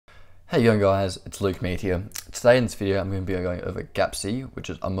Hey young guys, it's Luke Mead here. Today in this video I'm going to be going over Gappsy, which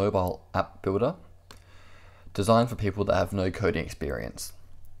is a mobile app builder designed for people that have no coding experience.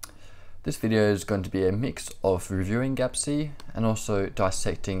 This video is going to be a mix of reviewing Gappsy and also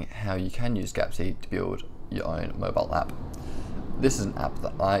dissecting how you can use Gappsy to build your own mobile app. This is an app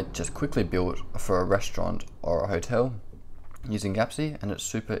that I just quickly built for a restaurant or a hotel using Gappsy, and it's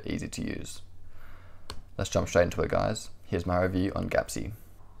super easy to use. Let's jump straight into it, guys. Here's my review on Gappsy.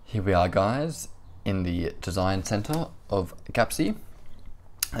 Here we are, guys, in the design center of Gappsy.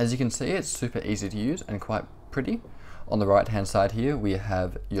 As you can see, it's super easy to use and quite pretty. On the right hand side here, we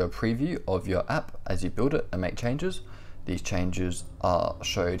have your preview of your app as you build it and make changes. These changes are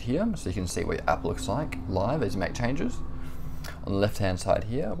showed here, so you can see what your app looks like live as you make changes. On the left hand side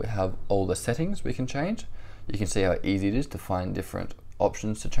here, we have all the settings we can change. You can see how easy it is to find different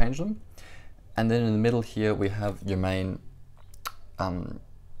options to change them. And then in the middle here, we have your main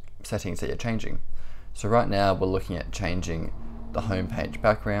settings that you're changing. So right now we're looking at changing the homepage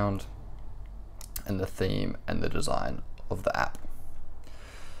background and the theme and the design of the app.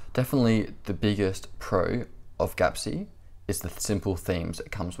 Definitely the biggest pro of Gappsy is the simple themes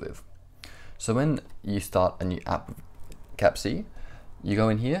it comes with. So when you start a new app with Gappsy, you go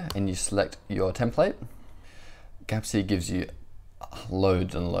in here and you select your template. Gappsy gives you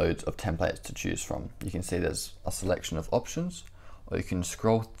loads and loads of templates to choose from. You can see there's a selection of options, or you can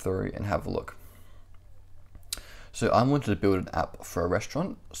scroll through and have a look. So I wanted to build an app for a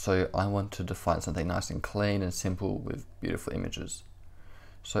restaurant, so I wanted to find something nice and clean and simple with beautiful images.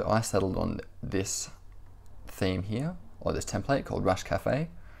 So I settled on this theme here, or this template called Rush Cafe,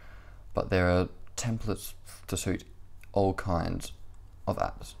 but there are templates to suit all kinds of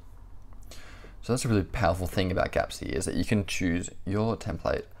apps. So that's a really powerful thing about Gappsy, is that you can choose your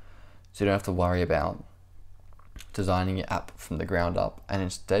template, so you don't have to worry about designing your app from the ground up, and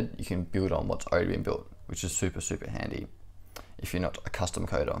instead you can build on what's already been built, which is super handy if you're not a custom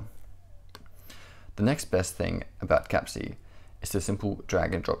coder. The next best thing about Gappsy is the simple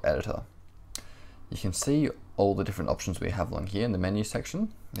drag and drop editor. You can see all the different options we have along here in the menu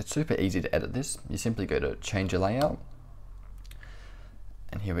section. It's super easy to edit this. You simply go to change your layout,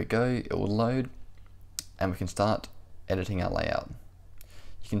 and here we go, it will load and we can start editing our layout.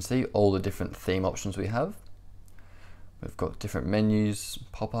 You can see all the different theme options we have. We've got different menus,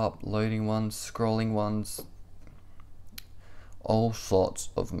 pop-up, loading ones, scrolling ones, all sorts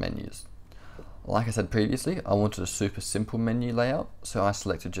of menus. Like I said previously, I wanted a super simple menu layout, so I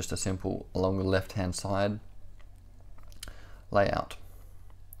selected just a simple along the left-hand side layout.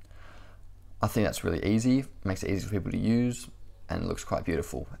 I think that's really easy, makes it easy for people to use, and looks quite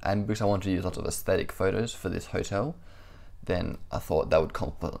beautiful. And because I wanted to use lots of aesthetic photos for this hotel, then I thought that would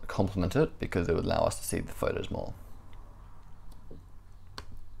complement it, because it would allow us to see the photos more.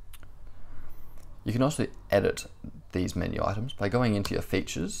 You can also edit these menu items by going into your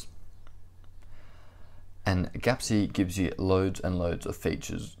features, and Gappsy gives you loads and loads of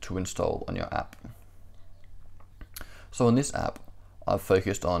features to install on your app. So in this app, I've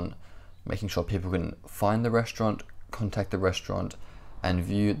focused on making sure people can find the restaurant, contact the restaurant, and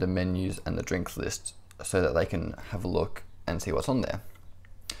view the menus and the drinks list so that they can have a look and see what's on there.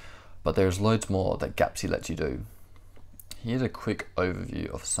 But there's loads more that Gappsy lets you do. Here's a quick overview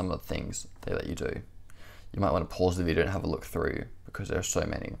of some of the things they let you do. You might want to pause the video and have a look through, because there are so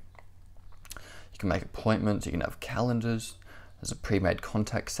many. You can make appointments, you can have calendars, there's a pre-made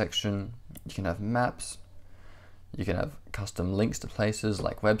contact section, you can have maps, you can have custom links to places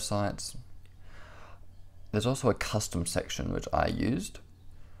like websites. There's also a custom section which I used.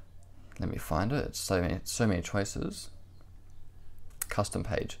 Let me find it, it's so many choices. Custom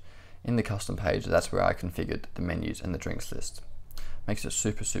page. In the custom page, that's where I configured the menus and the drinks list. Makes it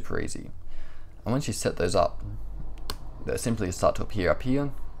super easy. And once you set those up, they simply start to appear up here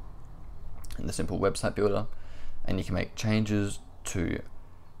in the simple website builder, and you can make changes to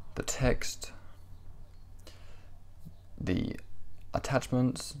the text, the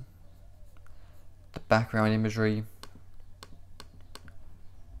attachments, the background imagery.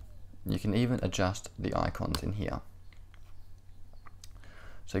 You can even adjust the icons in here.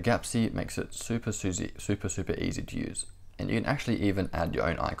 So Gappsy makes it super easy to use, and you can actually even add your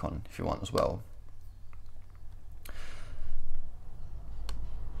own icon if you want as well.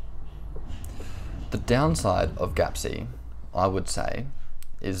 The downside of Gappsy, I would say,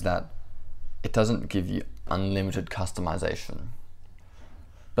 is that it doesn't give you unlimited customization.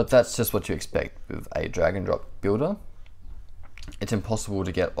 But that's just what you expect with a drag and drop builder. It's impossible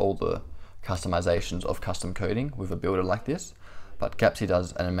to get all the customizations of custom coding with a builder like this, but Gappsy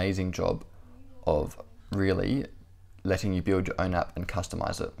does an amazing job of really letting you build your own app and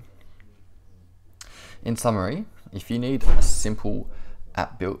customize it. In summary, if you need a simple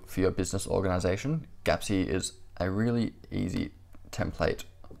app built for your business organization, Gappsy is a really easy template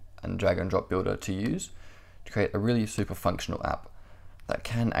and drag and drop builder to use to create a really super functional app that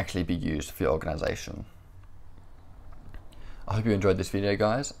can actually be used for your organization. I hope you enjoyed this video,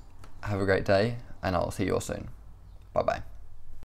 guys. Have a great day, and I'll see you all soon. Bye bye.